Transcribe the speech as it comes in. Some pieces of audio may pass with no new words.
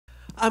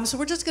So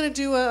we're just going to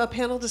do a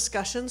panel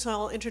discussion. So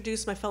I'll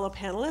introduce my fellow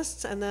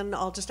panelists, and then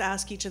I'll just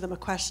ask each of them a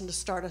question to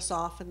start us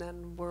off, and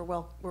then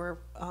we're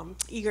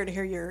eager to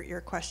hear your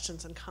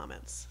questions and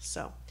comments.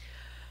 So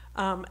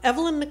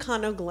Evelyn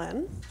Nakano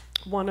Glenn,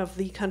 one of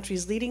the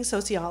country's leading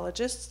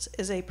sociologists,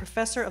 is a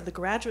professor of the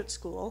graduate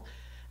school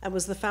and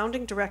was the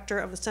founding director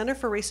of the Center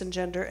for Race and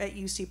Gender at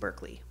UC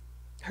Berkeley.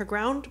 Her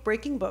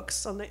groundbreaking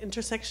books on the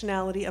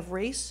intersectionality of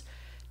race,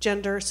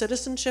 gender,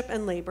 citizenship,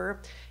 and labor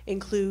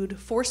include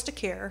Forced to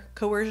Care,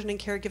 Coercion and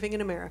Caregiving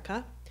in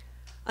America,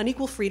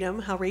 Unequal Freedom,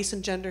 How Race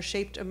and Gender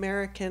Shaped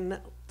American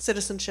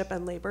Citizenship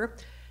and Labor,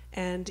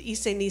 and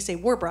Issei and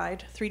Nisei War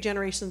Bride, 3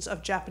 Generations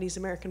of Japanese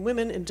American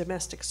Women in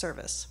Domestic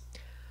Service.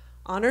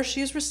 Honors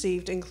she has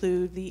received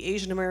include the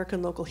Asian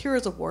American Local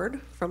Heroes Award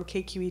from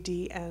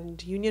KQED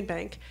and Union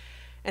Bank,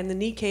 and the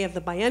Nikkei of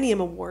the Biennium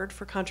Award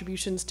for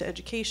contributions to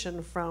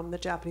education from the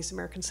Japanese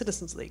American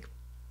Citizens League.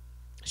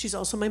 She's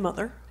also my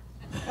mother.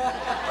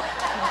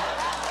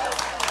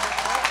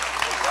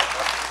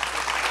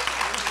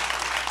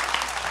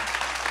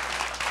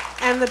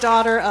 And the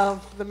daughter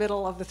of the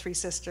middle of the 3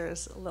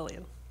 sisters,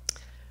 Lillian.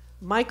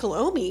 Michael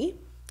Omi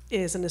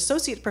is an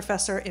associate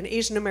professor in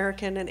Asian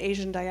American and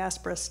Asian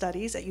Diaspora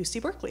Studies at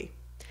UC Berkeley.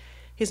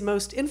 His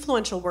most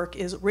influential work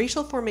is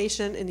Racial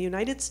Formation in the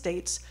United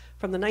States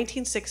from the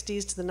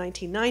 1960s to the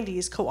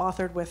 1990s,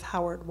 co-authored with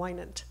Howard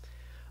Winant.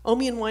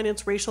 Omi and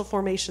Winant's racial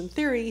formation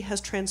theory has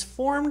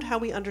transformed how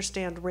we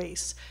understand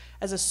race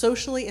as a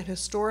socially and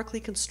historically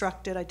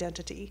constructed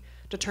identity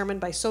determined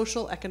by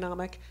social,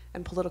 economic,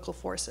 and political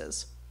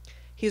forces.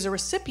 He is a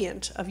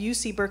recipient of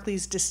UC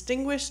Berkeley's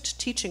Distinguished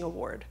Teaching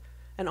Award,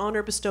 an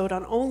honor bestowed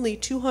on only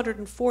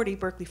 240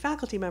 Berkeley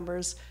faculty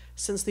members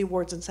since the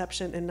award's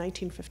inception in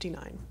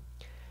 1959.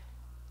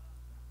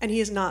 And he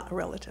is not a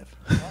relative.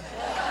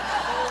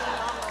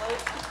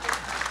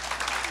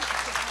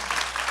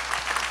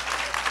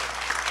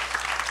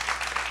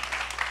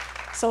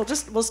 So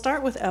we'll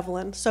start with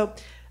Evelyn. So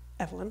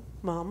Evelyn,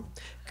 Mom,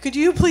 could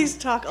you please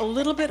talk a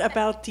little bit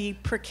about the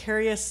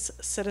precarious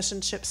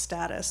citizenship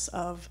status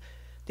of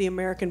the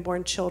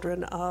American-born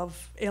children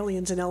of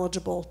aliens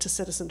ineligible to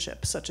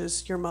citizenship, such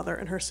as your mother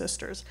and her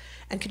sisters?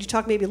 And could you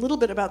talk maybe a little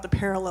bit about the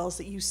parallels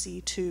that you see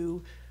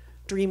to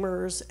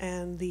Dreamers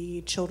and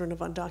the children of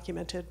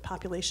undocumented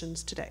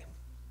populations today?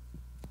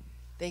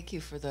 Thank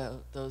you for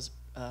those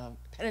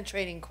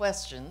penetrating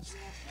questions.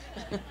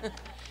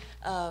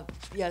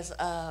 Yes.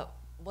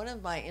 One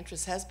of my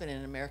interests has been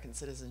in American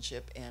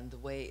citizenship and the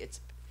way it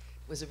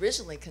was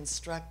originally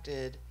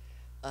constructed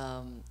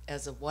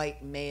as a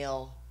white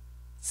male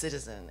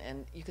citizen.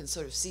 And you can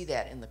sort of see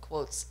that in the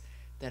quotes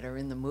that are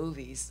in the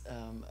movies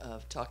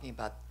of talking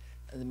about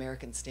the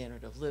American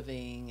standard of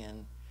living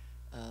and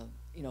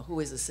who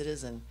is a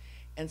citizen.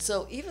 And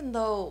so even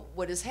though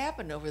what has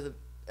happened over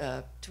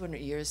the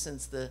 200 years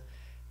since the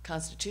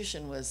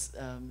Constitution was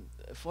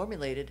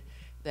formulated,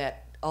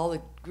 that all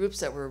the groups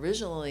that were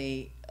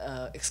originally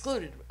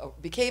excluded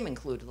became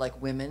included,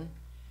 like women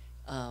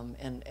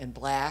and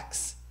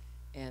blacks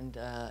and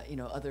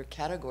other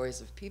categories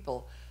of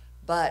people.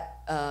 But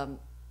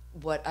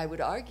what I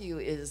would argue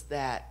is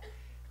that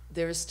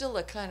there is still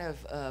a kind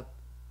of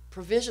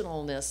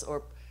provisionalness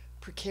or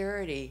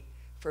precarity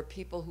for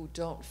people who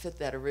don't fit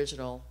that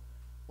original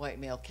white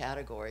male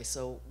category.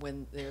 So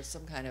when there's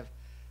some kind of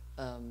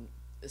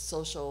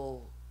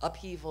social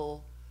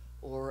upheaval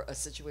or a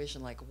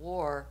situation like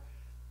war,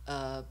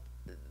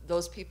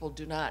 those people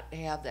do not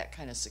have that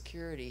kind of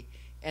security,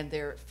 and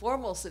their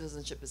formal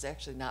citizenship is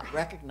actually not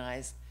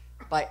recognized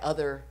by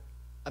other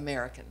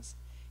Americans.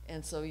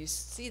 And so you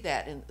see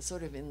that in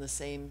the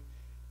same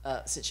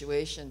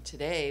situation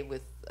today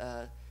with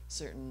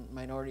certain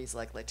minorities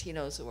like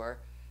Latinos who are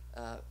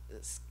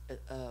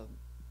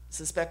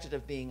suspected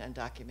of being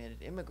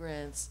undocumented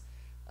immigrants,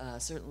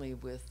 certainly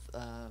with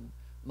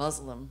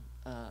Muslim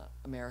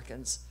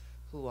Americans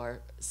who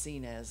are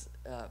seen as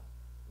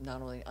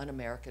not only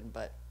un-American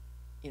but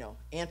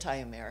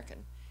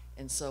anti-American.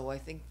 And so I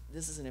think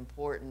this is an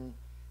important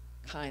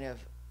kind of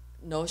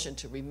notion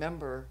to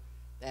remember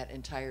that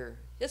entire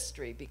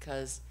history,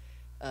 because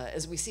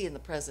as we see in the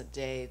present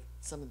day,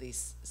 some of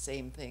these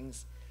same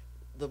things,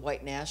 the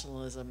white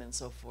nationalism and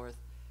so forth,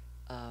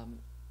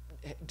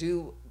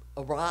 do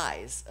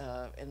arise,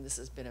 and this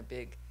has been a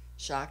big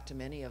shock to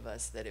many of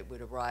us that it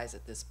would arise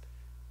at this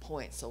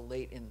point so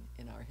late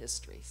in our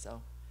history.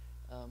 So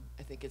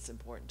I think it's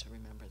important to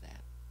remember that.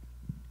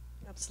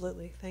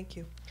 Absolutely, thank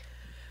you.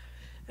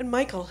 And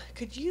Michael,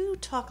 could you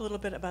talk a little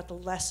bit about the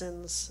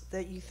lessons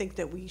that you think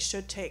that we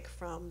should take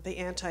from the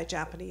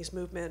anti-Japanese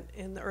movement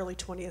in the early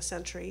 20th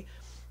century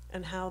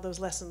and how those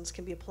lessons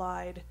can be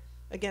applied,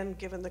 again,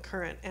 given the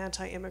current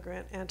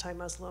anti-immigrant,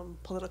 anti-Muslim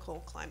political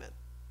climate?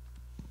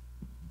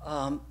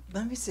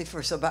 Let me say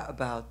first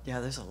about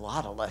there's a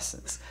lot of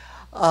lessons.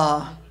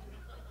 But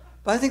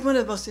I think one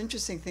of the most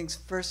interesting things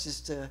first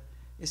is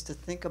to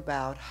think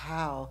about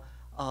how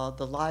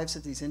the lives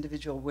of these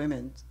individual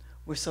women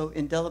were so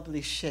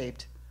indelibly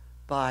shaped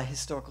by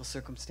historical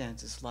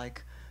circumstances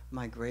like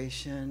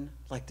migration,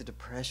 like the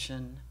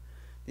Depression,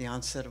 the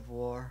onset of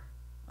war,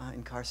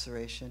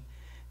 incarceration.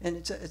 And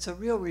it's a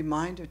real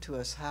reminder to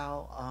us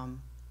how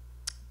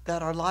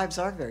that our lives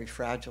are very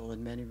fragile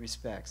in many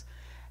respects.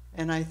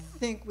 And I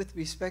think with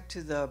respect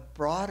to the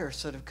broader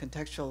sort of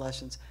contextual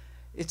lessons,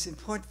 it's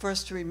important for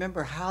us to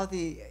remember how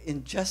the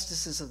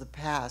injustices of the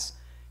past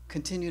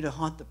continue to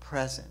haunt the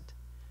present.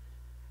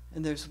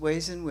 And there's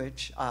ways in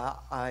which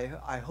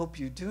I hope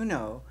you do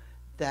know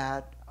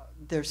that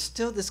there's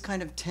still this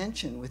kind of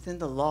tension within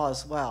the law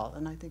as well.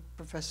 And I think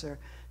Professor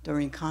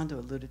Doreen Kondo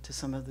alluded to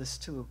some of this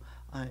too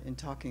in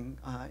talking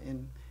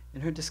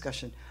in her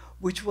discussion,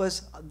 which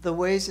was the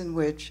ways in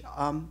which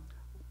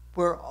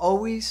we're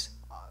always,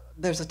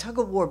 there's a tug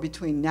of war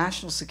between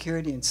national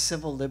security and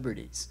civil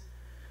liberties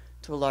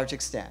to a large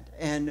extent.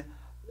 And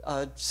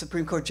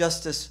Supreme Court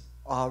Justice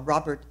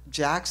Robert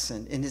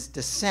Jackson, in his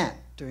dissent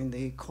during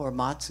the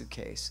Korematsu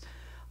case,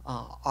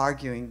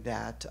 arguing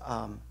that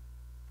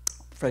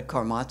Fred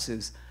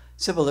Korematsu's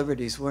civil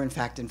liberties were in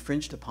fact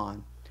infringed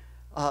upon,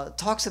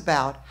 talks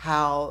about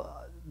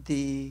how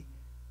the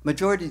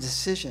majority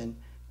decision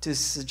to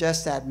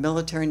suggest that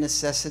military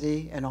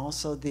necessity and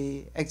also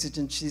the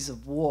exigencies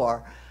of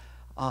war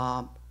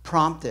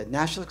prompted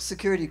national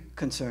security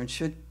concerns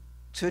should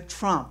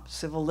trump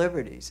civil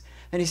liberties.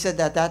 And he said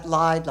that that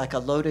lied like a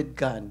loaded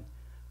gun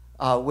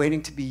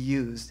waiting to be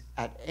used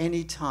at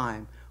any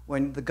time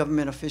when the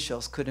government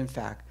officials could in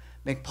fact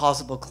make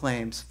plausible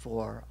claims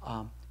for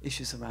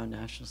issues around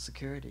national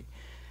security.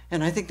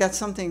 And I think that's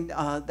something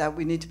that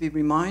we need to be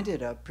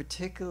reminded of,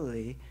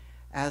 particularly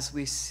as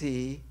we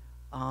see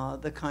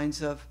the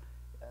kinds of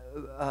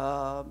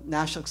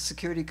national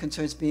security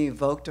concerns being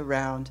evoked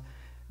around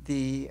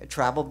the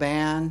travel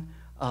ban,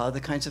 the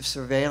kinds of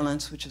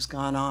surveillance which has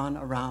gone on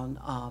around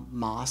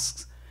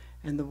mosques,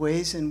 and the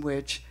ways in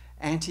which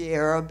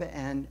anti-Arab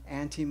and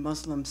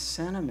anti-Muslim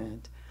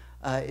sentiment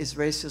is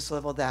raised to this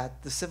level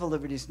that the civil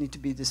liberties need to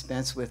be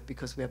dispensed with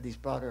because we have these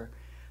broader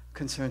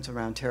concerns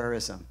around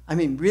terrorism. I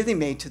mean, really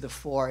made to the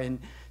fore in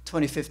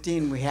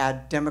 2015, we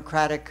had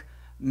Democratic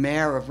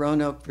Mayor of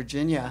Roanoke,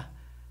 Virginia,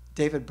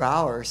 David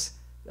Bowers,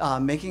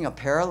 making a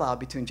parallel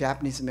between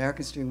Japanese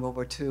Americans during World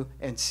War II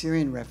and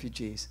Syrian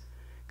refugees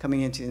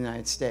coming into the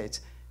United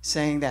States,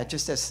 saying that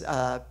just as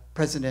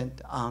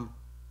President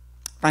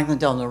Franklin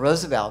Delano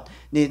Roosevelt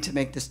needed to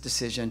make this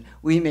decision,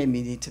 we may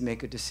need to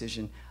make a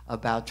decision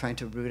about trying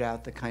to root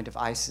out the kind of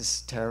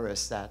ISIS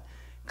terrorists that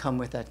come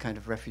with that kind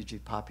of refugee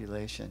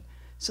population.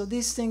 So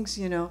these things,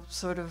 you know,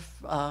 sort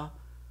of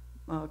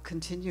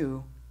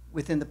continue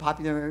within the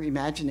popular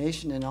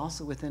imagination and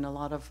also within a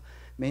lot of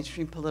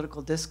mainstream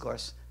political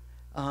discourse.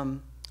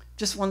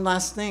 Just one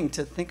last thing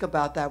to think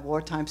about that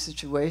wartime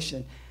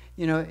situation.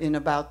 You know, in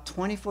about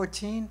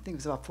 2014, I think it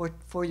was about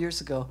four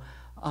years ago,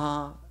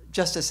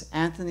 Justice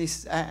Anton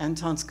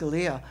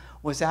Scalia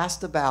was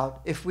asked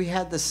about if we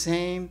had the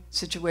same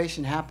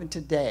situation happen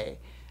today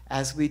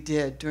as we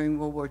did during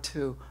World War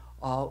II,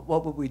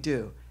 what would we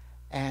do?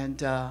 And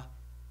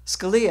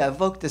Scalia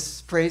evoked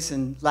this phrase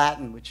in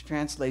Latin, which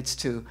translates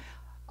to,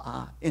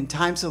 in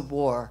times of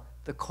war,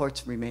 the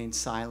courts remain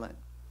silent.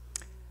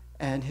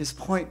 And his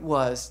point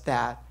was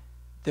that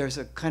there's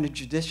a kind of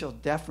judicial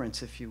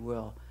deference, if you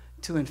will,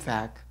 to, in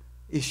fact,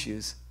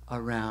 issues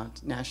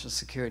around national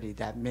security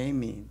that may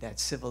mean that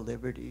civil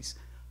liberties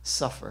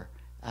suffer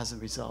as a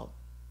result.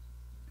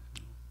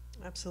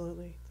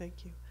 Absolutely,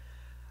 thank you.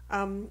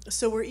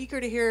 So we're eager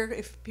to hear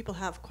if people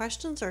have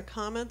questions or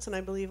comments, and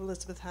I believe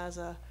Elizabeth has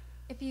a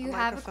If you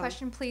have a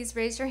question, please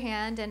raise your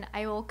hand, and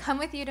I will come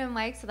with you to a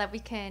mic so that we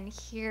can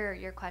hear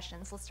your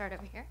questions. We'll start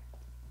over here.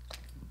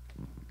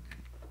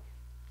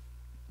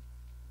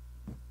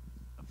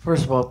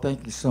 First of all,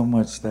 thank you so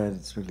much. That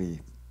it's really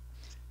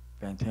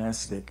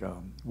fantastic.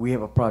 We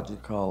have a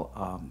project called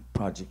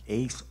Project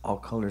ACE, All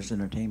Colors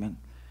Entertainment.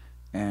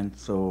 And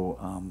so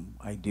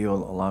I deal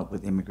a lot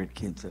with immigrant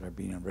kids that are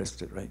being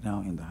arrested right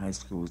now in the high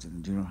schools and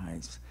the junior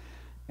highs.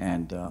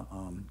 And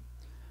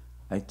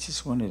I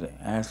just wanted to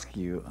ask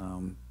you,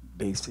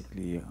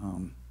 basically,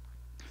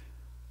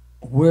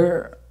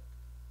 where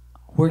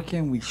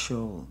can we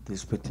show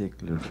this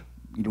particular,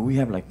 you know, we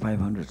have like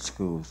 500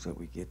 schools that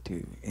we get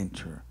to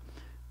enter.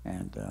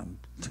 And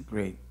it's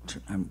great.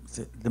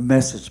 The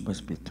message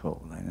must be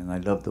told, and I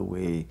love the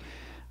way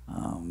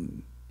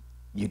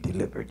you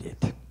delivered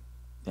it.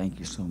 Thank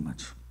you so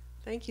much.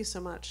 Thank you so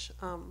much.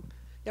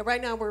 Yeah,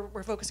 right now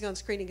we're focusing on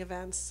screening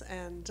events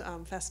and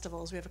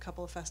festivals. We have a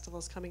couple of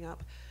festivals coming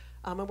up.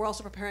 And we're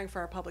also preparing for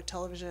our public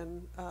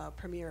television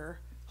premiere.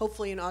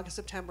 Hopefully in August,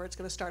 September, it's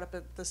going to start up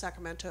at the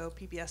Sacramento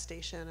PBS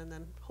station, and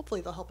then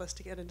hopefully they'll help us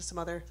to get into some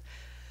other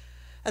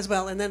as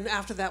well. And then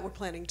after that, we're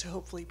planning to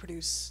hopefully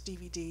produce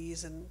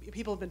DVDs, and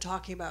people have been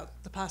talking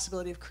about the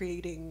possibility of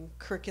creating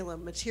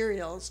curriculum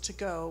materials to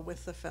go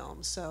with the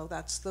film. So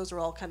those are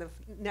all kind of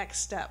next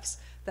steps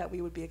that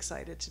we would be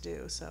excited to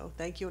do. So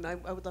thank you, and I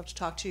would love to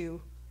talk to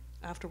you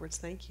afterwards.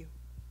 Thank you.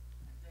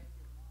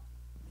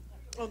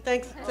 Well,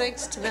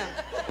 thanks to them.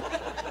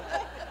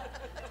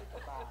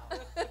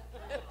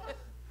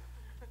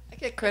 I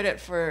get credit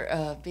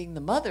for being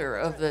the mother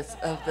of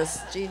this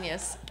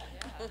genius.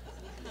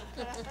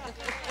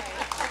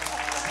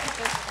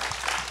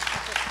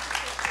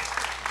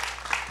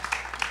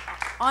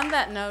 On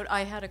that note,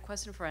 I had a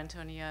question for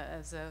Antonia.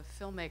 As a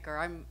filmmaker,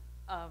 I'm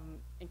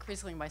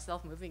increasingly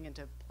myself moving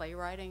into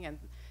playwriting and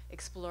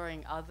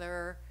exploring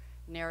other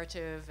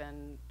narrative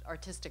and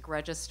artistic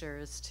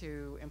registers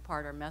to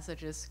impart our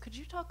messages. Could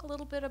you talk a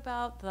little bit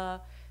about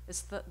the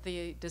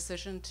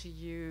decision to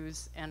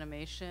use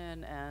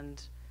animation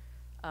and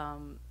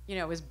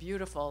it was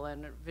beautiful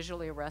and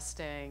visually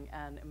arresting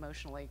and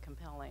emotionally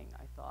compelling,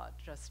 I thought,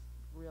 just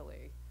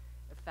really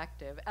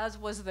effective, as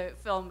was the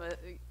film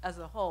as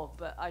a whole,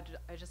 but I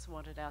just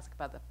wanted to ask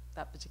about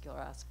that particular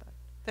aspect.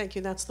 Thank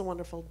you. That's the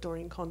wonderful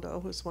Doreen Kondo,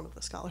 who's one of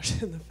the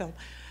scholars in the film.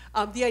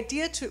 The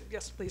idea to,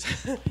 yes, please.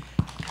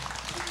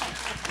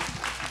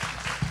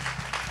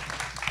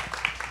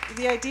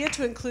 The idea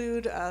to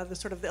include the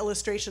sort of the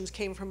illustrations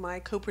came from my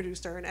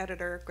co-producer and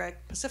editor, Greg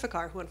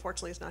Pacificar, who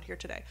unfortunately is not here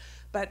today.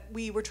 But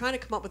we were trying to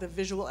come up with a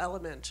visual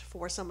element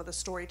for some of the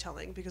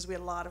storytelling because we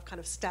had a lot of kind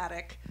of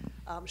static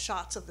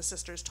shots of the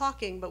sisters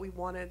talking, but we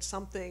wanted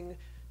something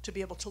to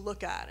be able to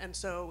look at. And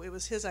so it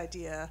was his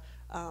idea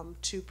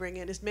to bring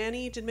in,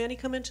 did Manny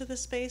come into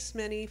this space,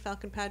 Manny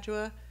Falcon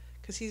Padua?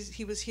 Because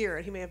he was here,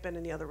 and he may have been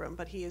in the other room,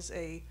 but he is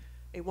a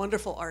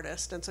wonderful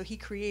artist. And so he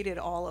created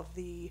all of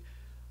the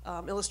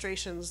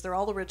illustrations. They're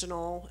all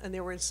original, and they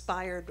were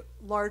inspired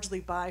largely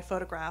by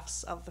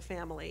photographs of the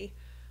family.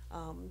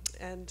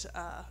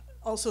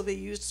 Also they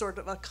used sort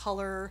of a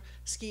color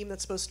scheme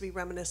that's supposed to be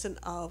reminiscent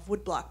of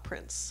woodblock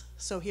prints.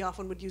 So he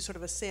often would use sort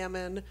of a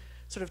salmon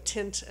sort of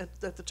tint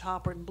at the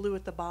top and blue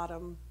at the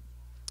bottom.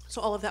 So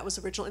all of that was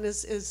original. And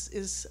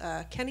is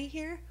Kenny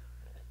here?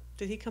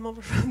 Did he come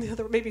over from the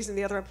other? Maybe he's in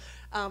the other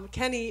room.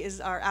 Kenny is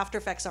our After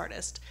Effects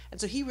artist, and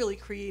so he really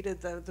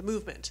created the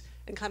movement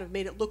and kind of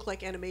made it look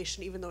like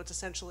animation, even though it's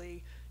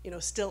essentially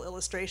still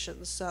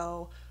illustrations.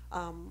 So,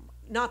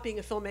 not being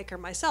a filmmaker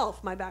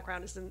myself, my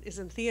background is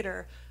in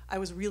theater. I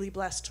was really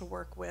blessed to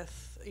work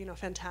with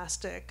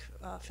fantastic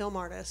film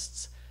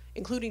artists,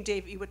 including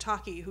Dave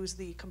Iwataki, who's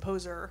the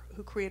composer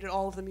who created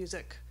all of the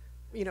music,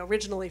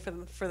 originally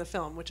for the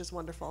film, which is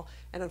wonderful.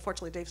 And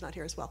unfortunately, Dave's not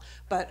here as well.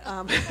 But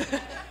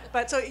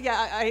but so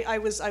yeah, I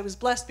was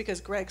blessed because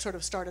Greg sort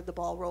of started the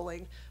ball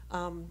rolling,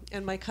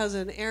 and my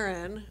cousin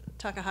Aaron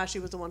Takahashi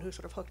was the one who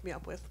sort of hooked me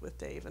up with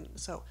Dave, and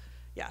so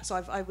yeah, so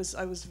I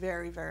was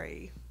very,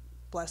 very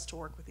blessed to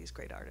work with these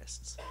great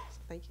artists. So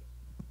thank you.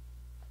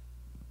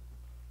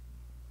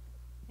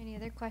 Any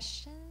other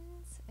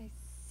questions? I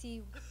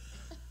see.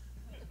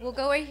 We'll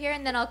go right here,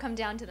 and then I'll come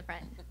down to the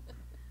front.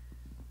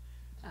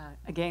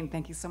 Again,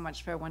 thank you so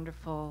much for a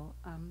wonderful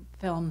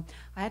film.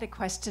 I had a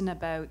question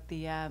about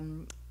the,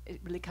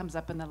 it really comes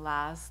up in the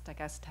last, I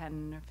guess,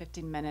 10 or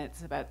 15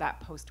 minutes about that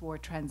post-war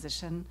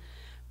transition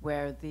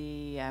where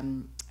the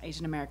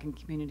Asian American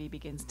community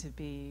begins to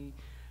be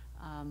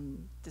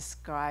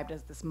described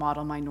as this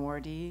model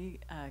minority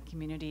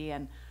community,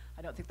 and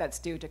I don't think that's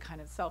due to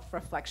kind of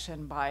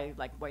self-reflection by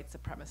like white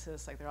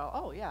supremacists, like they're all,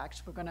 oh yeah,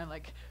 actually we're gonna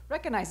like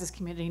recognize this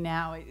community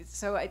now.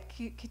 So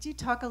could you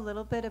talk a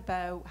little bit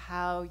about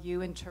how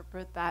you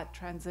interpret that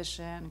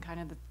transition, kind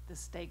of the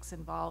stakes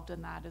involved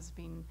in that as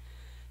being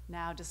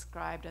now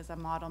described as a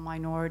model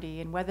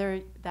minority, and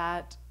whether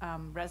that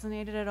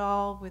resonated at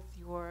all with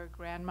your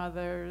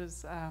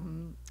grandmothers?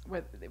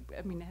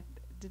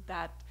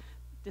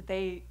 Did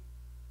they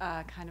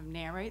kind of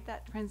narrate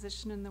that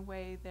transition in the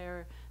way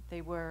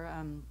they were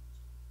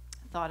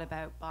thought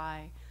about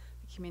by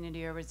the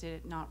community, or did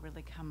it not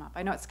really come up?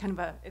 I know it's kind of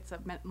a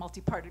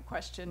multi-parted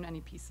question.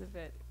 Any piece of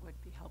it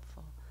would be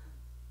helpful.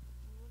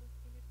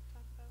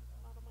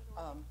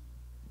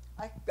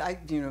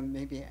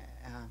 Maybe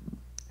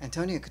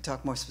Antonia could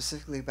talk more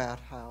specifically about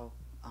how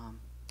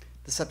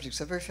the subjects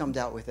of her film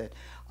dealt with it.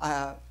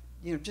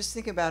 Just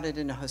think about it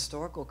in a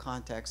historical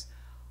context.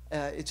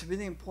 It's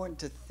really important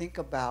to think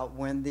about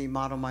when the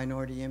model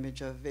minority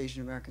image of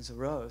Asian Americans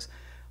arose,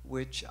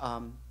 which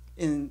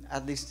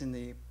at least in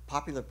the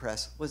popular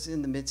press, was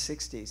in the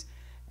mid-'60s.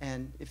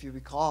 And if you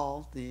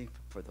recall,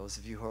 for those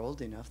of you who are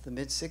old enough, the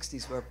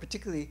mid-'60s were a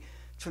particularly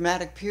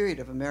traumatic period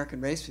of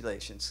American race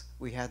relations.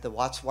 We had the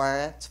Watts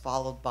riots,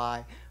 followed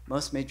by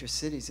most major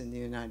cities in the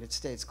United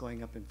States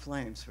going up in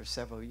flames for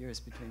several years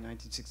between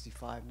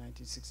 1965 and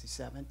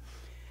 1967.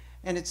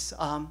 And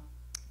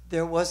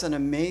there was an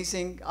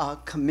amazing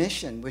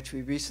commission, which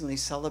we recently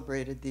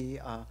celebrated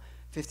the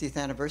 50th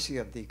anniversary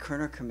of, the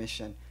Kerner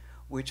Commission,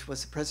 which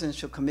was a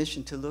presidential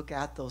commission to look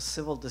at those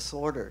civil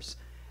disorders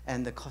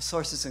and the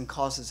sources and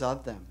causes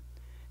of them.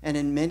 And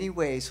in many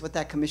ways, what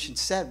that commission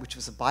said, which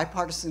was a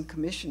bipartisan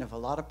commission of a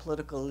lot of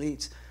political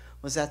elites,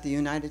 was that the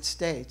United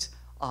States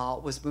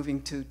was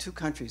moving to two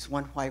countries,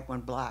 one white,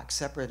 one black,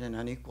 separate and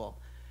unequal.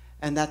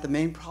 And that the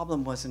main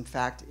problem was, in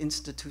fact,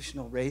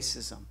 institutional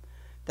racism.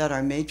 That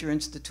our major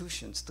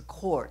institutions, the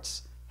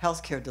courts,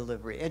 healthcare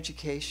delivery,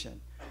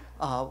 education,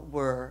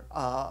 were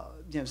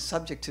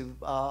subject to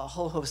a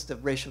whole host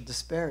of racial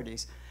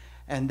disparities,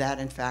 and that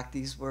in fact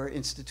these were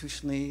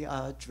institutionally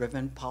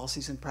driven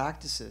policies and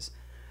practices.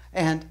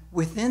 And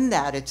within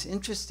that, it's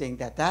interesting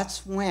that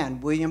that's when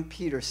William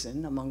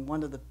Peterson, among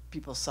one of the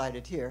people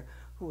cited here,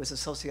 who was a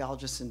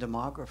sociologist and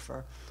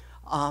demographer,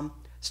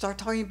 start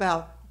talking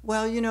about,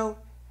 well, you know,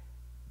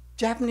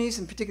 Japanese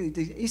and particularly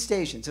the East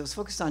Asians, it was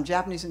focused on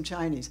Japanese and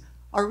Chinese,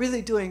 are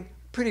really doing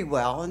pretty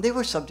well, and they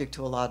were subject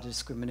to a lot of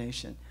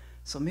discrimination.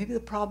 So maybe the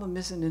problem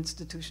isn't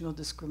institutional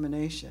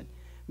discrimination.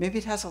 Maybe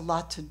it has a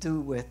lot to do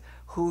with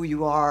who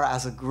you are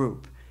as a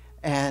group.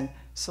 And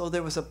so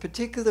there was a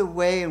particular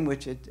way in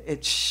which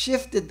it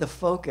shifted the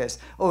focus,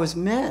 or was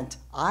meant,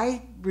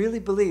 I really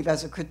believe,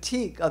 as a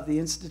critique of the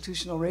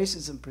institutional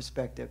racism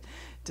perspective,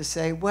 to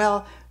say,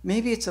 well,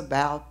 maybe it's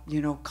about,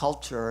 you know,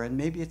 culture, and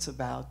maybe it's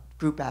about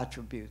group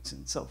attributes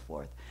and so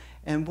forth.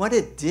 And what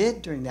it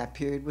did during that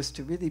period was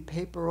to really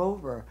paper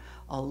over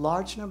a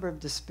large number of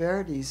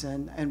disparities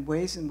and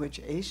ways in which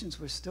Asians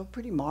were still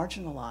pretty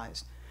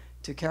marginalized,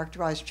 to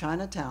characterize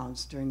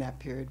Chinatowns during that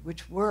period,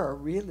 which were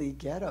really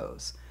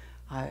ghettos.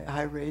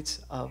 High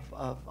rates of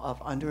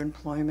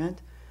underemployment,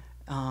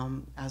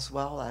 as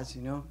well as,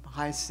 you know,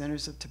 high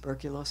centers of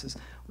tuberculosis,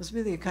 was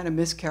really a kind of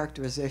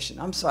mischaracterization.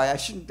 I'm sorry,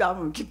 I'm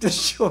going to keep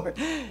this short.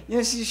 You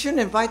know, so you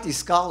shouldn't invite these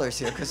scholars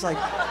here, because, like,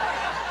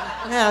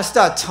 man, I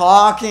start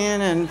talking,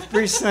 and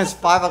pretty soon it's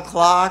 5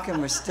 o'clock,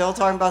 and we're still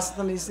talking about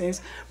some of these things.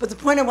 But the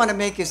point I want to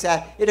make is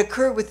that it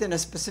occurred within a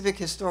specific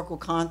historical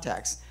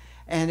context,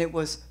 and it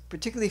was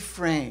particularly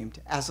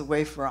framed as a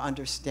way for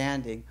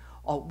understanding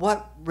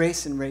what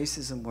race and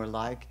racism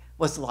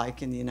was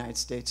like in the United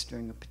States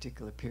during a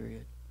particular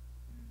period.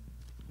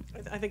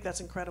 I think that's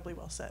incredibly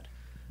well said.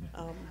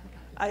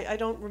 I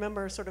don't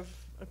remember sort of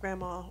a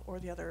grandma or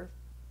the other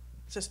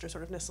sister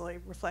sort of necessarily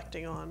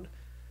reflecting on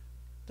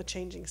the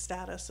changing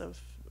status of,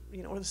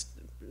 you know, or the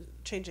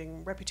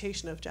changing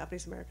reputation of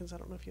Japanese Americans. I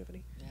don't know if you have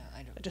any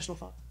additional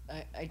thought.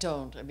 I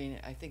don't. I mean,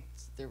 I think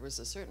there was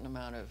a certain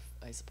amount of,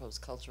 I suppose,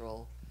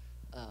 cultural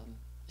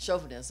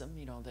chauvinism,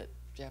 you know, that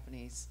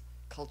Japanese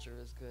culture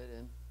is good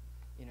and,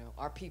 you know,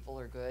 our people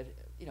are good,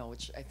 you know,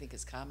 which I think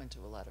is common to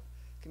a lot of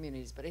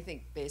communities. But I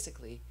think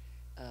basically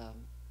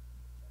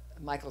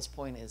Michael's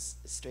point is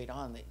straight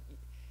on, that,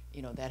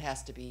 you know, that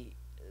has to be,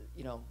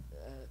 you know,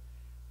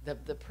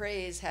 the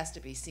praise has to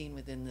be seen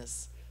within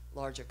this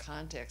larger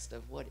context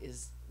of what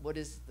is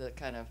the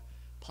kind of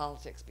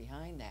politics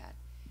behind that.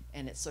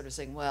 And it's sort of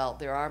saying, well,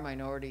 there are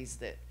minorities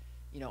that,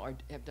 you know,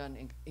 have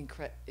done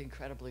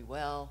incredibly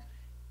well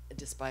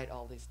despite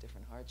all these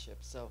different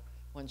hardships. So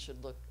one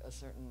should look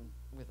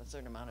with a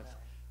certain amount of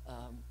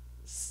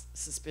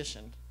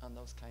suspicion on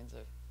those kinds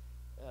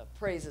of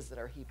praises that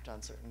are heaped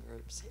on certain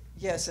groups.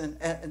 Yes, and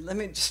let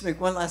me just make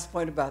one last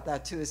point about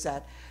that too, is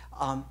that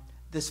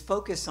this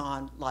focus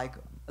on, like,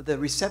 the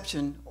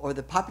reception or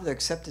the popular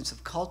acceptance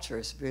of culture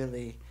is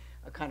really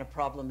a kind of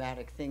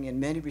problematic thing in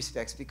many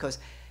respects, because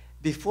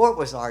before it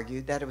was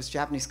argued that it was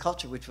Japanese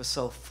culture which was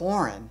so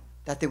foreign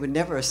that they would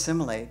never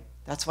assimilate.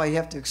 That's why you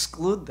have to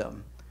exclude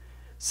them.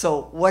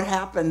 So what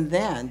happened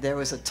then? There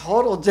was a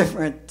total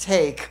different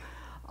take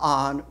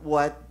on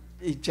what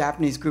the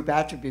Japanese group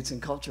attributes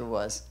and culture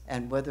was,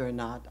 and whether or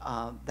not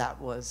that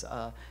was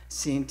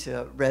seen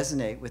to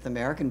resonate with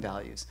American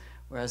values.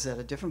 Whereas at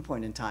a different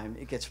point in time,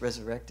 it gets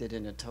resurrected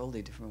in a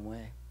totally different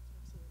way.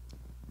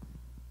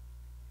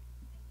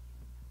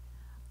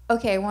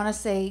 Okay, I want to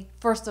say,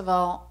 first of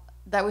all,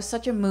 that was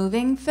such a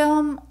moving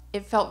film.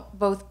 It felt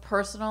both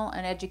personal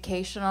and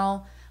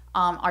educational.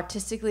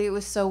 Artistically, it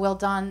was so well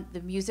done.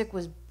 The music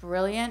was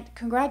brilliant.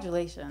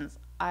 Congratulations.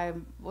 I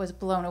was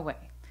blown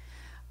away.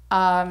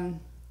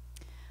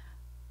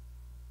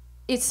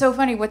 It's so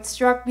funny. What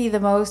struck me the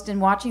most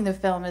in watching the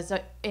film is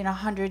that in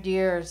 100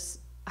 years,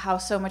 how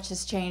so much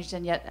has changed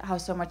and yet how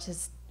so much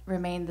has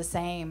remained the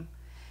same.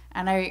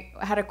 And I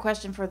had a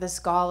question for the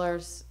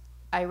scholars.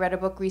 I read a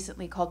book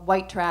recently called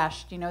White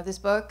Trash. Do you know this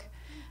book?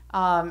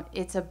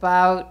 It's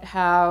about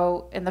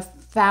how in the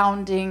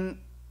founding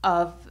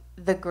of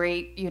the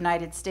great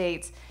United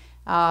States,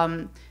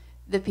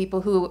 the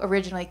people who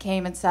originally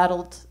came and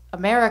settled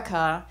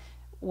America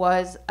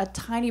was a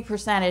tiny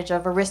percentage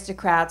of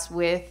aristocrats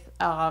with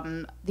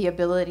the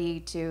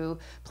ability to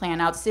plan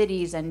out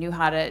cities and knew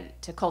how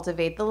to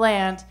cultivate the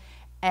land,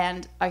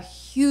 and a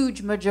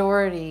huge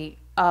majority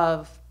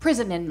of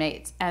prison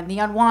inmates and the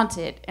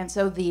unwanted. And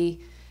so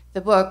the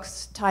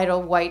book's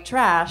title, White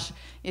Trash,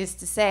 is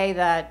to say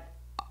that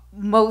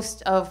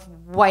most of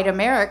white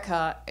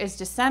America is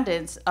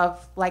descendants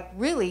of, like,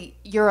 really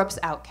Europe's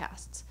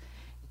outcasts.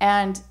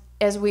 And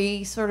as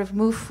we sort of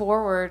move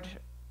forward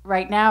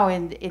right now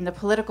in the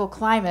political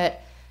climate,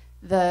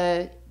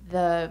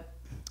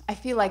 I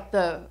feel like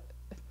the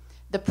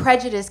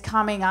prejudice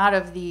coming out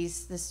of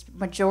this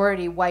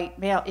majority white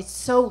male, it's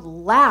so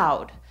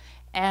loud.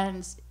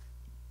 And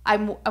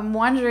I'm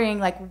wondering,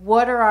 like,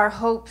 what are our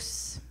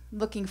hopes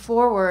looking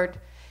forward?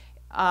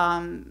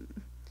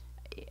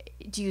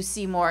 Do you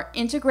see more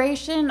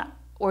integration,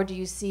 or do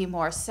you see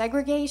more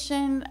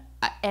segregation?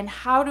 And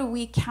how do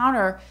we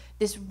counter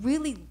this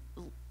really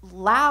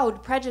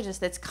loud prejudice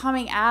that's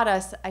coming at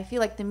us? I feel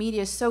like the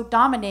media is so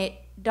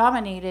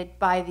dominated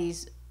by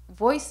these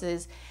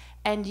voices,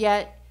 and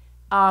yet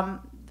the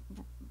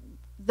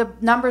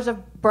numbers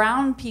of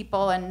brown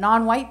people and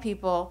non-white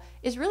people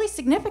is really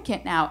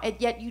significant now, and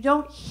yet you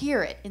don't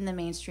hear it in the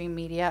mainstream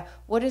media.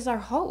 What is our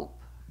hope?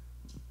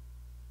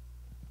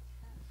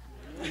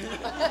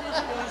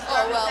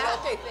 Oh, well,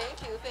 okay,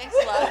 thank you, thanks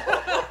a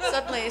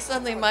lot.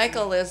 Suddenly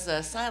Michael is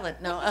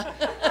silent. No.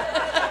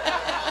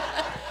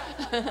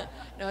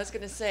 No, I was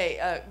going to say,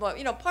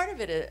 well, part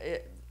of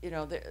it,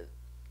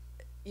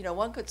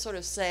 one could sort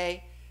of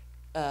say,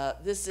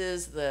 this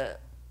is the,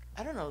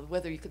 I don't know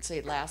whether you could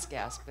say last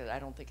gasp, but I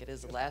don't think it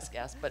is the last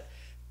gasp,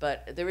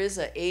 but there is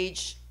an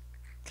age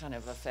kind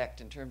of effect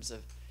in terms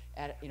of,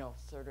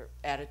 sort of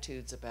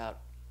attitudes about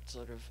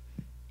sort of,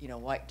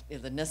 white,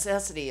 the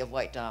necessity of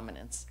white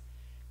dominance.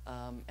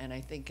 And I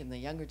think in the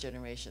younger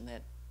generation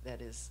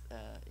that is,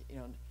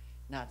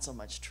 not so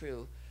much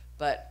true.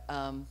 But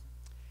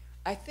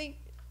I think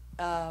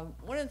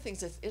one of the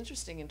things that's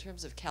interesting in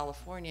terms of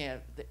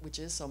California, which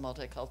is so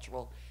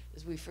multicultural,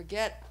 is we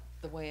forget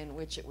the way in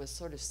which it was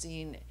sort of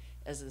seen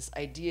as this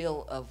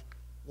ideal of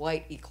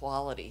white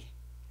equality.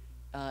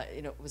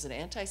 It was an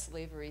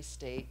anti-slavery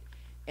state,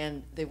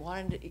 and they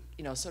wanted,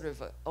 sort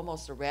of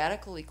almost a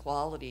radical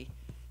equality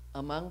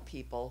among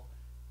people,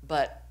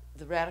 but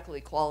the radical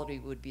equality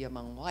would be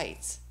among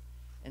whites.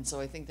 And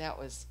so I think that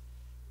was,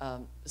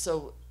 a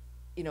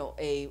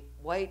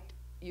white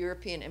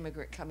European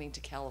immigrant coming to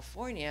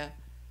California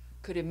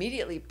could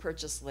immediately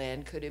purchase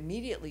land, could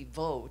immediately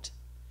vote,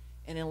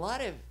 and in a lot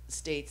of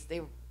states,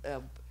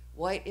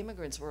 white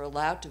immigrants were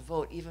allowed to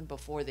vote even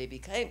before they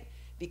became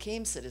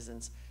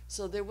citizens.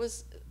 So there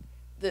was,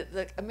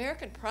 the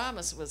American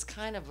promise was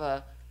kind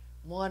of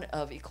one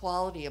of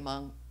equality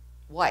among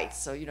whites.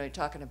 So, you're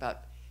talking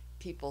about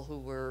people who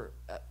were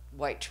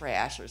white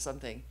trash or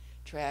something,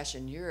 trash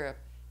in Europe,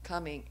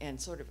 coming and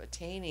sort of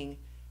attaining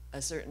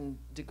a certain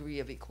degree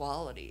of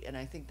equality. And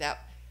I think that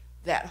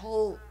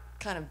whole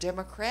kind of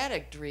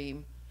democratic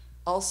dream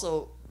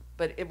also,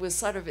 but it was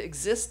sort of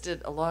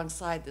existed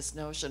alongside this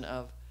notion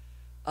of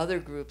other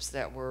groups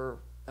that were,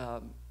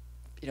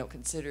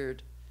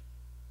 considered,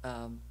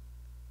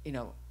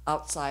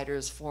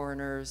 outsiders,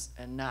 foreigners,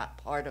 and not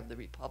part of the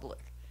republic.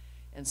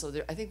 And so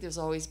I think there's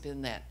always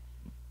been that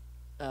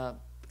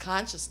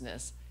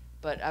consciousness.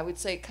 But I would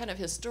say kind of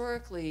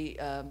historically,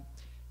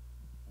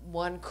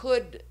 one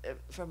could,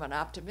 from an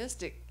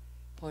optimistic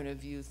point of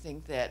view,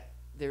 think that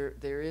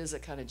there is a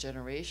kind of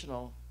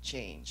generational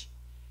change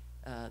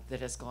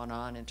that has gone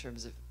on in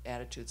terms of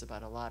attitudes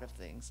about a lot of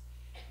things,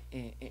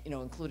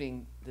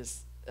 including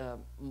this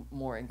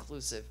more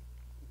inclusive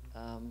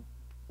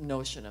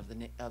notion of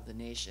the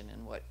nation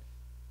and what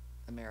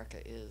America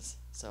is.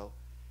 So,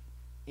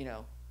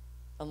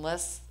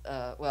 unless,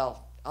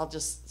 well, I'll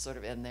just sort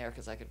of end there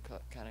because I could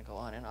kind of go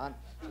on and on,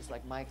 just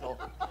like Michael.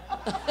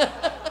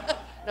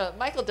 No,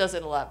 Michael does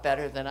it a lot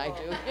better than I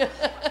do.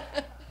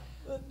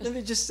 Let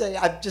me just say,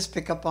 I'd just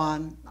pick up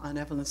on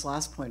Evelyn's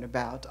last point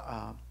about,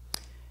 I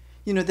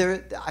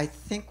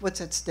think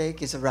what's at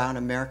stake is around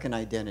American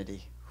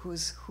identity. Who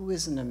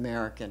is an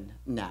American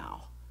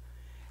now?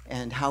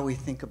 And how we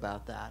think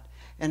about that.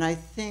 And I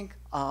think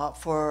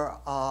for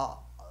a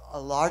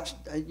large,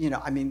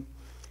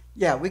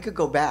 we could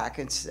go back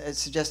and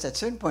suggest at a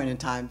certain point in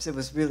time it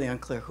was really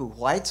unclear who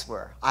whites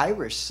were.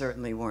 Irish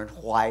certainly weren't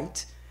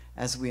white,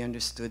 as we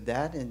understood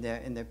that in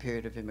their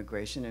period of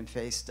immigration, and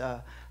faced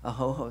a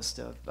whole host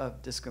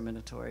of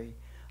discriminatory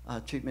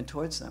treatment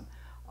towards them.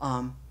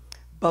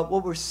 But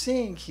what we're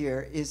seeing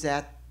here is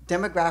that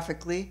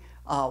demographically,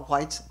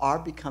 whites are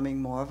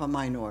becoming more of a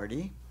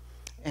minority.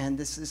 And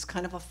this is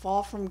kind of a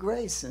fall from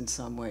grace in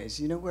some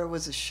ways, where it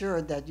was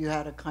assured that you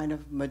had a kind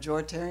of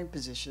majoritarian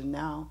position.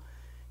 Now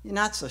you're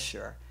not so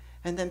sure.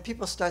 And then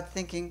people start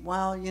thinking,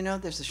 well,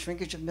 there's a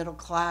shrinkage of middle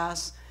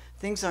class,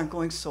 things aren't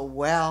going so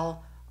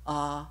well.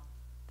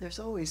 There's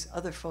always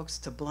other folks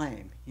to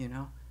blame,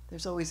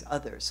 There's always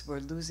others. We're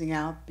losing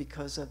out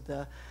because of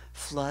the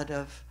flood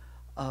of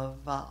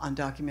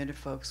undocumented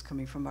folks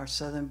coming from our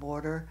southern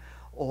border,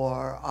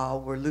 or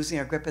we're losing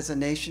our grip as a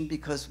nation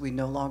because we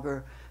no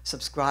longer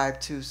subscribe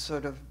to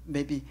sort of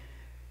maybe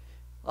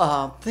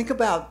think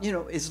about,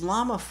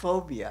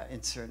 Islamophobia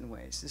in certain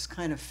ways. This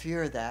kind of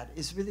fear of that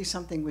is really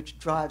something which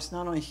drives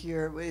not only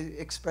here,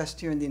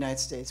 expressed here in the United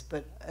States,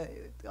 but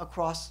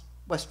across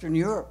Western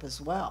Europe as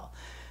well.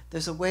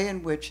 There's a way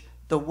in which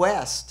the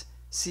West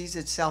sees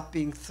itself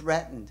being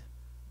threatened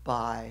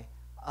by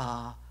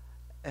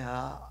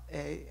another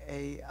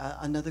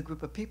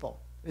group of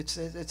people. It's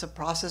a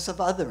process of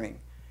othering.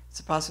 It's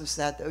a process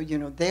that,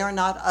 they are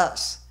not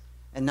us.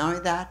 And not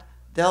only that,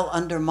 they'll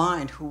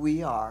undermine who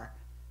we are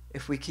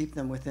if we keep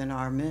them within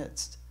our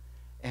midst.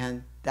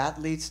 And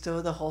that leads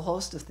to the whole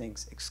host of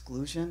things.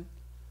 Exclusion,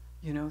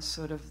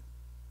 sort of,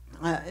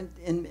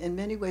 in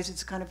many ways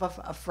it's kind of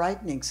a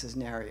frightening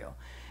scenario.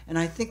 And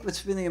I think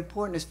what's really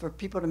important is for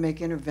people to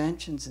make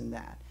interventions in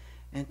that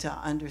and to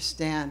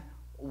understand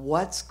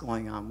what's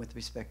going on with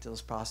respect to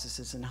those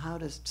processes and how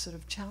to sort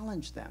of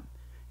challenge them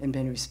in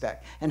many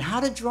respects. And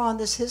how to draw on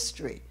this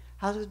history,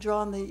 how to draw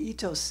on the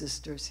Ito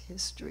sisters'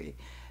 history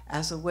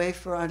as a way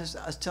for us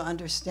to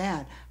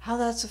understand how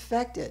that's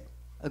affected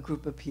a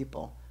group of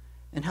people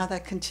and how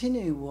that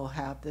continually will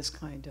have this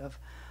kind of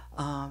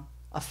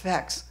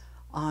effects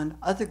on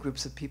other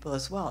groups of people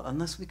as well,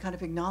 unless we kind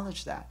of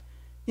acknowledge that.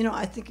 You know,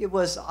 I think it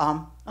was,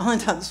 I'll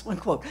end on this one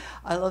quote.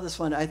 I love this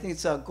one. I think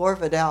it's Gore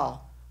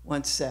Vidal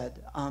once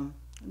said,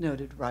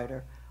 noted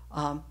writer,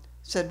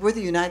 said, we're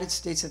the United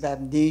States of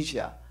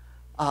amnesia.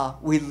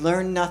 We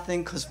learn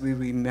nothing because we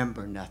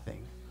remember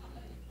nothing.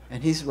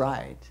 And he's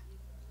right.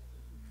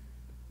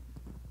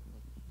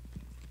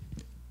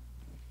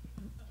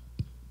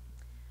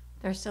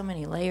 There's so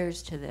many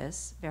layers to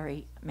this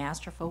very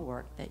masterful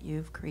work that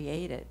you've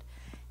created.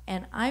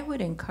 And I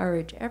would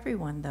encourage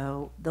everyone,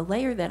 though, the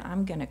layer that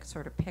I'm going to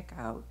sort of pick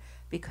out,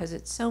 because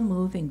it's so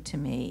moving to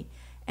me,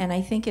 and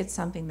I think it's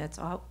something that's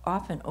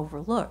often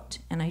overlooked,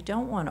 and I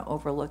don't want to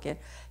overlook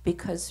it,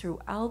 because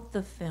throughout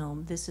the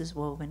film, this is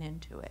woven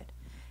into it.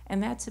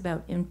 And that's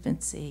about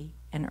infancy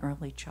and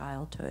early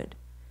childhood.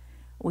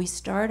 We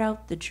start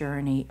out the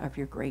journey of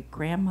your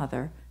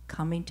great-grandmother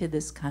coming to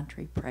this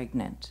country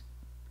pregnant.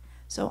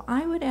 So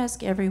I would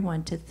ask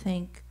everyone to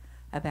think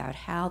about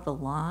how the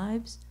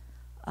lives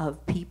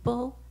of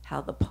people,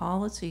 how the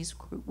policies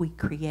we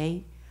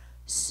create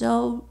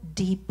so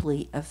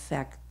deeply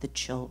affect the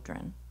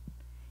children.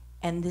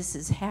 And this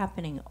is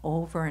happening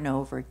over and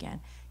over again.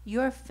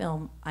 Your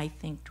film, I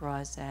think,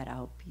 draws that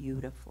out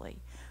beautifully.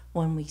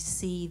 When we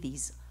see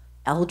these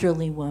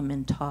elderly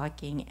women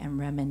talking and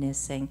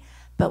reminiscing,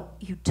 but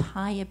you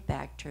tie it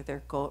back to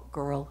their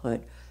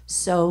girlhood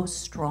so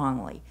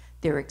strongly,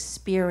 their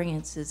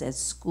experiences as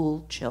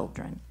school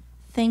children.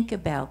 Think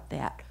about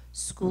that,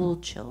 school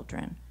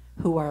children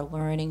who are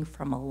learning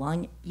from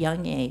a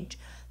young age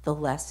the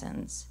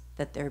lessons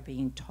that they're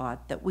being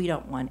taught that we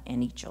don't want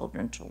any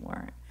children to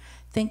learn.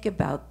 Think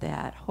about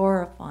that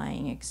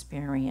horrifying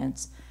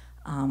experience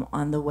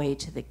on the way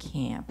to the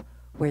camp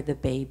where the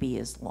baby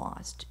is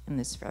lost in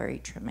this very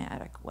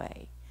traumatic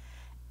way.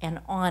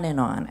 And on and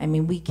on. I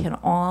mean, we can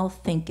all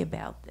think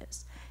about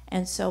this.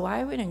 And so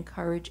I would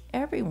encourage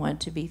everyone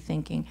to be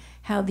thinking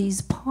how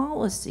these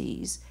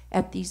policies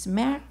at these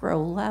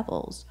macro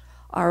levels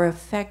are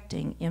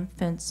affecting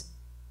infants,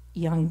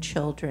 young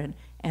children,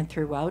 and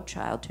throughout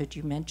childhood.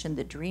 You mentioned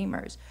the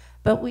dreamers.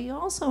 But we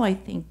also, I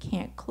think,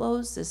 can't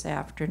close this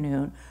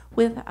afternoon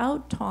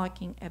without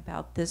talking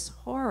about this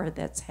horror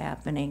that's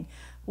happening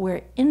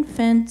where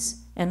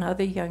infants and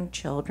other young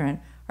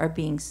children are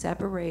being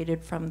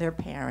separated from their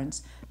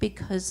parents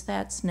because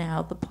that's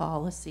now the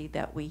policy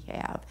that we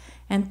have.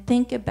 And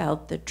think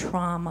about the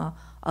trauma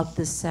of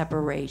the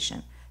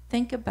separation.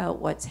 Think about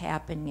what's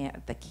happening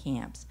at the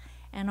camps.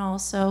 And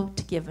also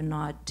to give a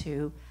nod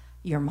to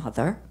your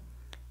mother,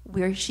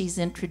 where she's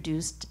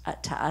introduced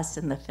to us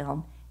in the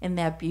film in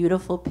that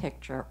beautiful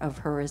picture of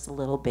her as a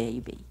little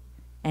baby.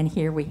 And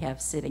here we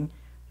have sitting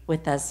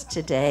with us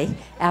today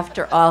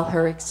after all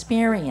her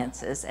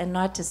experiences. And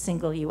not to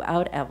single you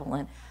out,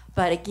 Evelyn,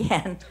 but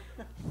again,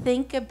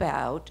 think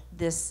about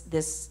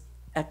this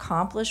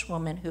accomplished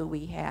woman who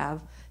we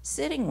have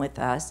sitting with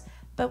us.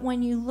 But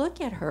when you look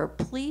at her,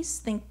 please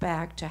think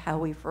back to how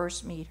we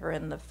first meet her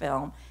in the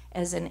film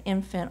as an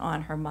infant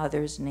on her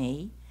mother's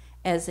knee,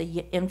 as an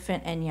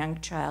infant and young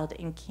child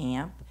in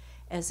camp,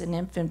 as an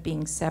infant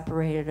being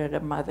separated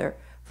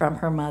from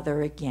her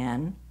mother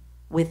again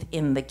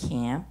within the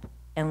camp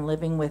and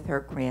living with her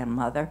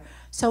grandmother.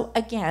 So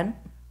again,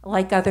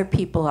 like other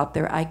people up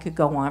there, I could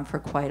go on for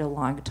quite a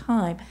long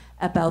time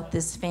about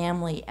this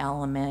family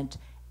element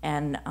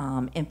and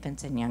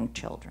infants and young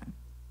children.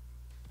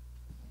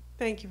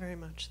 Thank you very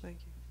much. Thank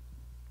you.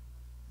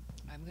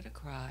 I'm going to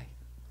cry.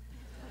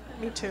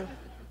 Me too.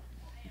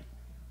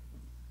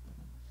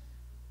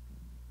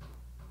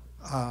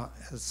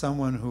 As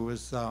someone who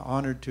was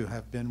honored to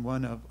have been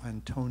one of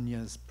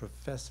Antonia's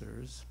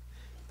professors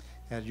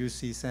at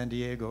UC San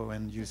Diego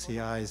and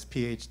UCI's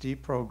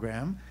PhD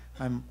program,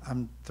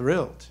 I'm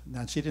thrilled.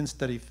 Now, she didn't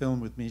study film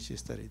with me, she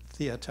studied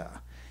theater.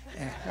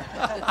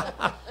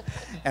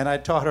 And I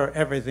taught her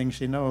everything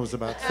she knows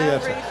about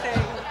theater.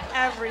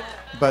 Everything.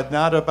 But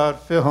not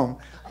about film.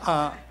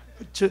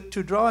 To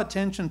draw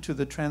attention to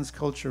the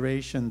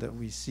transculturation that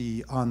we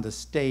see on the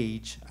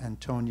stage,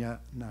 Antonia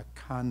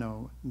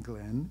Nakano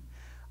Glenn,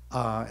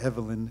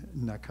 Evelyn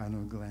Nakano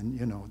Glenn,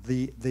 you know,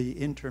 the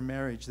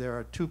intermarriage. There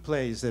are two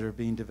plays that are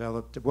being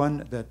developed.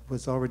 One that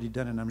was already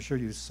done, and I'm sure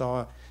you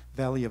saw,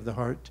 Valley of the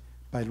Heart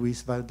by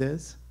Luis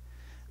Valdez.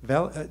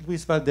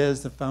 Luis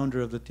Valdez, the founder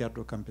of the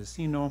Teatro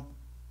Campesino,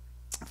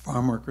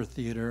 farm worker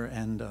theater,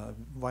 and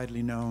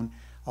widely known,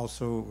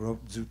 also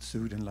wrote Zoot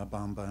Suit and La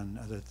Bamba and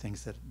other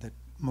things that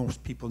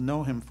most people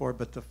know him for,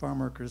 but the farm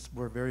workers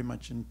were very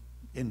much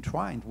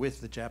entwined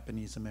with the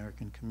Japanese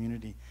American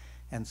community.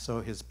 And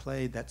so his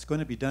play that's going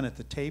to be done at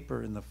the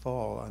Taper in the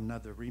fall,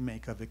 another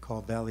remake of it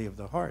called Valley of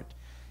the Heart,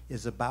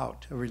 is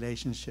about a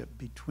relationship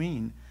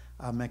between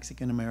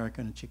Mexican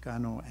American and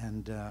Chicano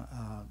and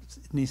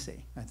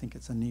Nisei. I think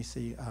it's a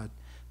Nisei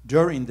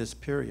during this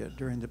period,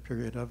 during the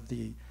period of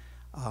the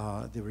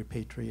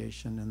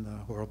repatriation and the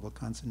horrible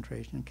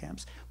concentration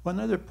camps. One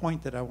other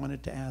point that I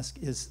wanted to ask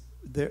is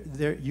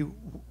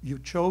you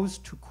chose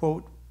to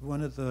quote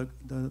one of the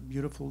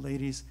beautiful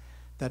ladies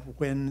that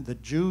when the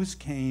Jews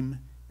came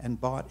and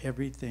bought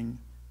everything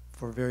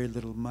for very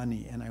little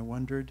money, and I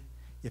wondered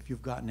if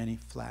you've gotten any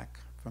flack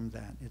from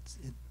that.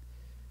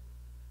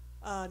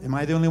 Am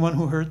I the only one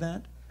who heard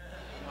that?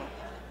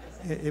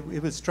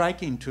 It was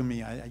striking to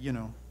me. You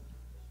know.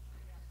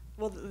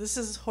 Well, this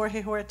is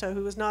Jorge Huerta,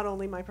 who was not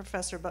only my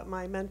professor, but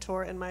my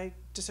mentor and my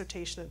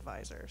dissertation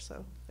advisor.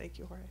 So thank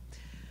you, Jorge.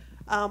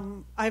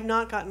 I've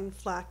not gotten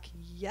flack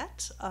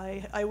yet.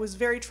 I was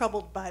very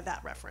troubled by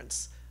that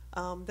reference.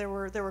 There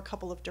were a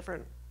couple of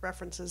different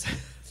references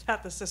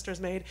that the sisters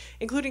made,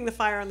 including the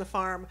fire on the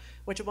farm,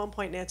 which at one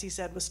point Nancy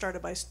said was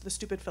started by the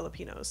stupid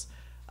Filipinos.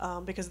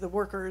 Because the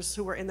workers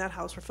who were in that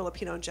house were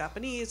Filipino and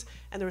Japanese,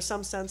 and there was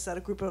some sense that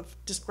a group of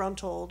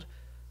disgruntled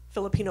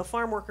Filipino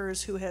farm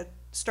workers who had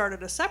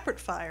started a separate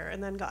fire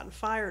and then gotten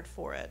fired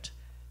for it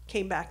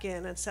came back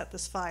in and set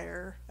this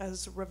fire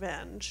as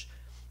revenge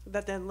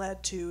that then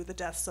led to the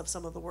deaths of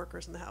some of the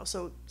workers in the house.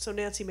 So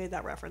Nancy made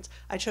that reference.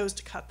 I chose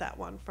to cut that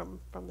one from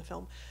the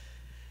film.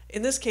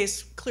 In this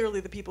case,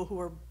 clearly the people who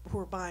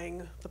were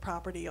buying the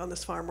property on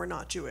this farm were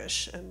not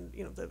Jewish, and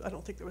I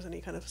don't think there was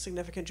any kind of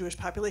significant Jewish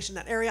population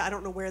in that area. I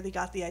don't know where they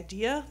got the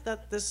idea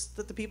that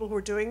the people who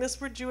were doing this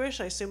were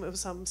Jewish. I assume it was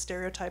some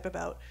stereotype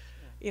about,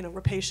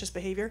 rapacious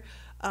behavior.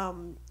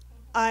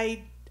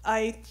 I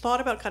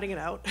thought about cutting it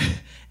out,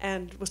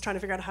 and was trying to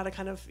figure out how to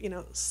kind of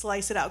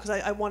slice it out,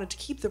 because I wanted to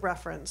keep the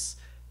reference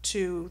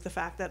to the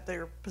fact that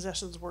their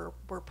possessions were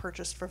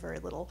purchased for very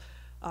little,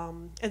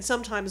 and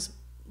sometimes,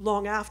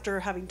 long after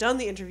having done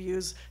the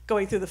interviews,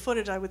 going through the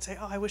footage, I would say,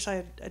 oh, I wish I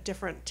had a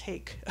different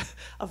take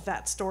of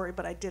that story,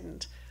 but I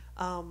didn't.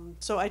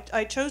 So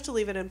I chose to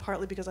leave it in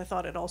partly because I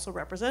thought it also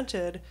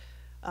represented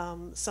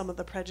some of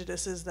the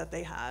prejudices that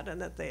they had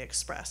and that they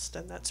expressed,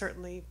 and that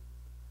certainly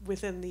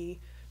within the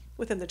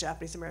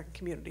Japanese American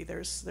community,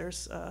 there's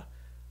a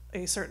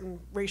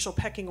certain racial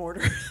pecking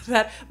order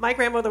that my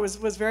grandmother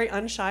was very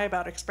unshy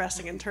about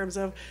expressing in terms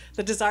of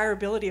the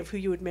desirability of who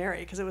you would marry,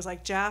 because it was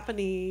like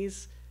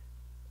Japanese,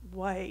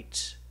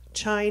 white,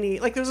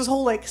 Chinese, like there was this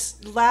whole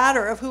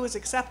ladder of who was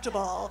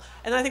acceptable,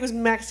 and I think it was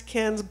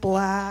Mexicans,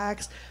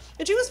 blacks,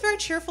 and she was very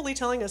cheerfully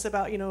telling us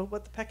about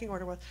what the pecking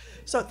order was.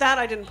 So that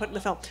I didn't put in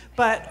the film,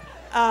 but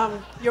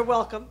you're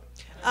welcome.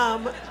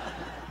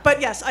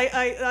 But yes,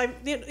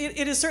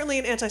 it is certainly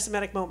an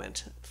anti-Semitic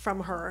moment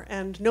from her,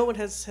 and no one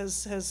has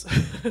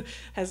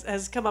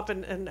come up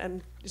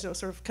and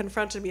sort of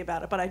confronted me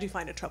about it. But I do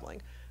find it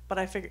troubling. But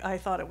I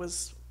thought it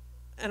was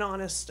an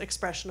honest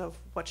expression of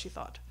what she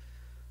thought.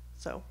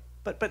 So,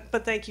 but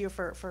thank you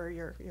for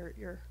your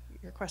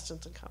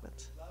questions and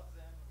comments. We love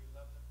them, and we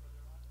love them for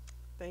their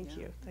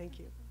honesty. Thank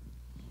you.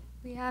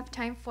 We have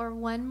time for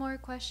one more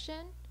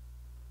question.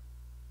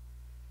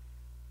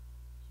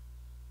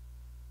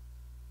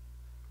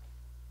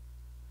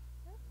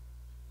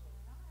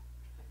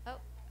 Oh,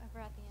 over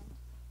at the end.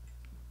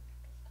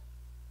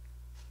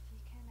 If you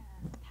can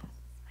pass this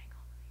mic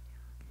all the way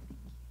down.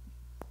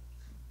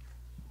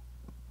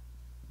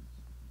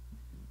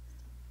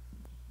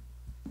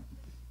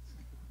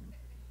 Thank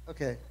you.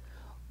 Okay.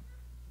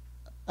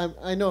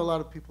 I know a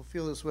lot of people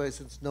feel this way.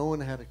 Since no one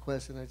had a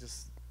question, I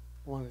just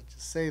wanted to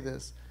say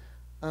this.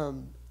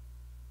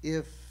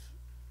 If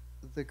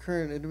the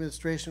current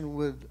administration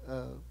would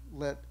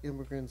let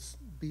immigrants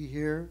be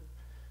here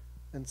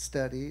and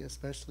study,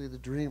 especially the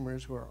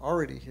dreamers who are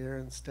already here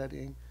and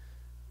studying,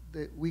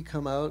 that we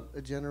come out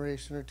a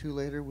generation or two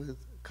later with a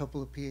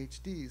couple of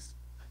PhDs.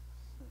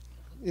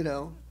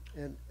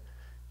 And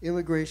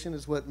immigration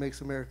is what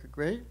makes America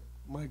great.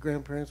 My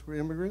grandparents were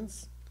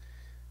immigrants.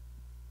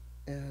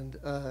 And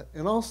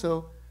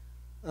also,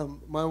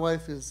 my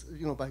wife is,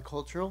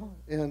 bicultural,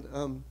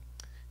 and,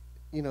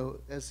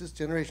 as this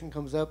generation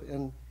comes up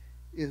and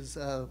is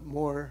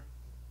more,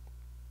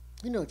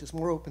 just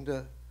more open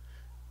to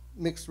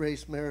mixed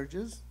race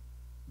marriages,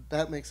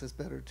 that makes us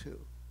better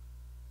too,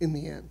 in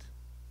the end.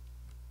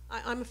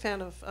 I'm a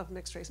fan of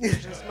mixed race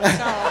marriages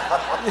myself.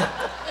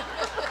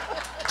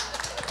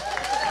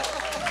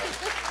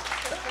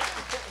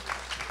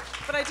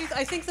 But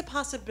I think the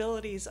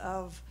possibilities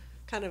of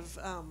kind of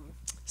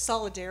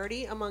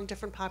solidarity among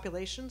different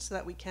populations, so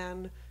that we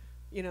can,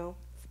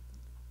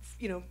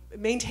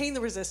 maintain the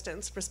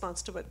resistance.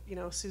 Response to what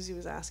Susie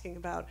was asking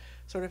about,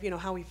 sort of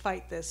how we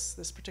fight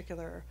this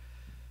particular,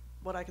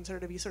 what I consider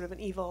to be sort of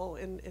an evil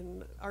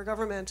in our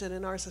government and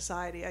in our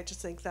society. I just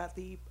think that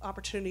the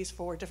opportunities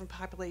for different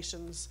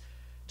populations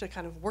to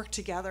kind of work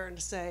together and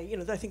to say,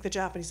 I think the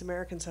Japanese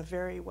Americans have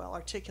very well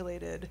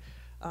articulated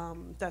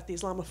that the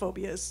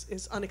Islamophobia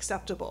is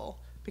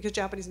unacceptable, because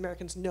Japanese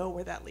Americans know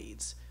where that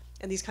leads.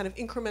 And these kind of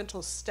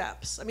incremental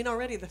steps. I mean,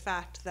 already the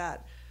fact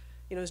that,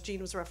 as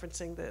Jean was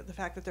referencing, the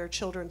fact that there are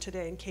children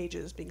today in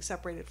cages being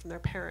separated from their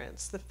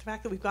parents, the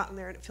fact that we've gotten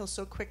there and it feels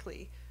so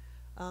quickly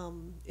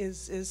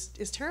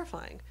is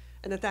terrifying.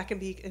 And that can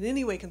be in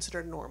any way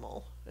considered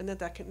normal, and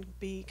that can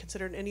be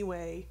considered in any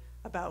way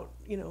about,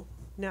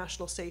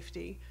 national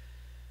safety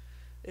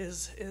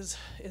is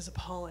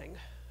appalling.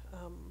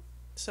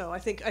 So I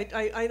think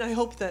I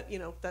hope that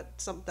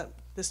that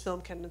this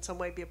film can in some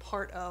way be a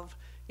part of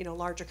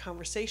larger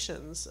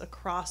conversations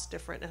across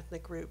different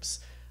ethnic groups,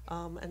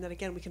 and that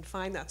again we can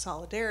find that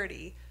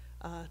solidarity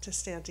to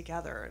stand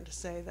together and to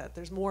say that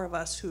there's more of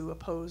us who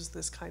oppose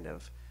this kind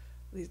of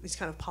these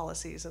kind of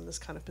policies and this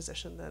kind of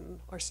position than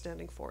are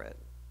standing for it.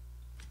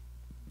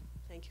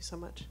 Thank you so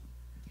much.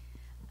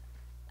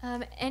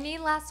 Any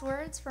last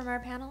words from our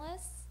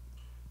panelists?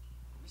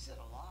 We said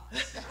a lot.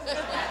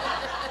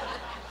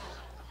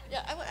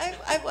 Yeah,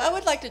 I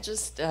would like to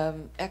just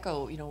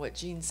echo, what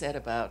Jean said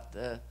about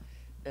the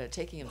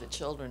taking of the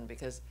children,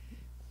 because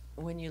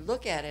when you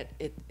look at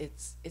it,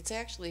 it's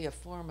actually a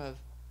form of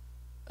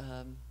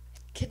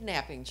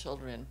kidnapping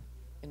children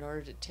in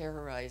order to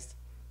terrorize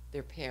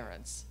their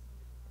parents,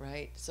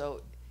 right?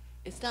 So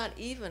it's not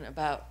even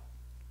about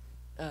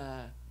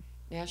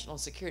national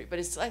security, but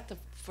it's like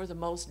for the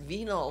most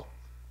venal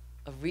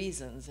of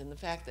reasons, and the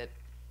fact that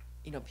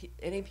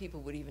any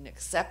people would even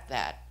accept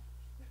that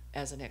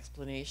as an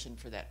explanation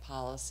for that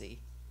policy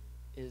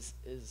is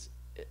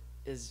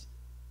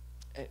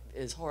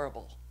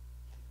horrible.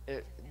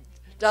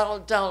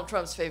 Donald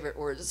Trump's favorite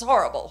word is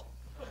horrible.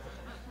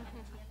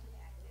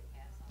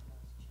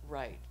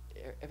 Right.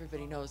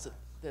 Everybody knows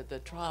that the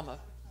trauma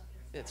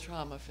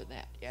for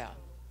that. Yeah.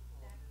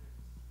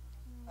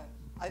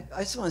 I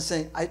just want to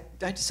say, I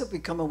just hope we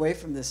come away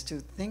from this too,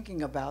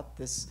 thinking about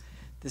this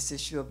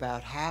issue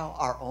about how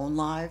our own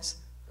lives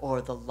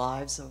or the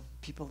lives of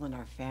people in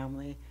our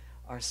family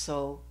are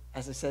so,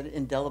 as I said,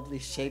 indelibly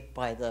shaped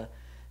by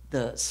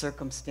the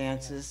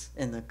circumstances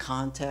and the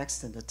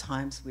context and the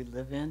times we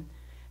live in.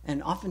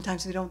 And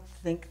oftentimes we don't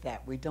think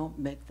that. We don't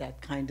make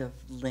that kind of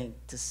link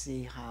to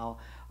see how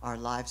our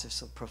lives are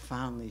so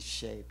profoundly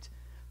shaped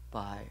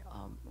by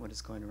what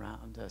is going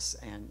around us.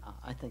 And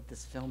I think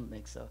this film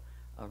makes a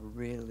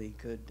really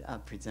good,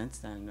 presents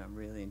that in a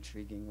really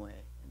intriguing way,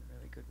 in a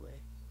really good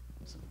way.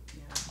 So,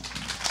 yeah.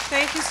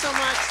 Thank you so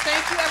much.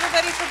 Thank you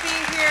everybody for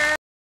being here.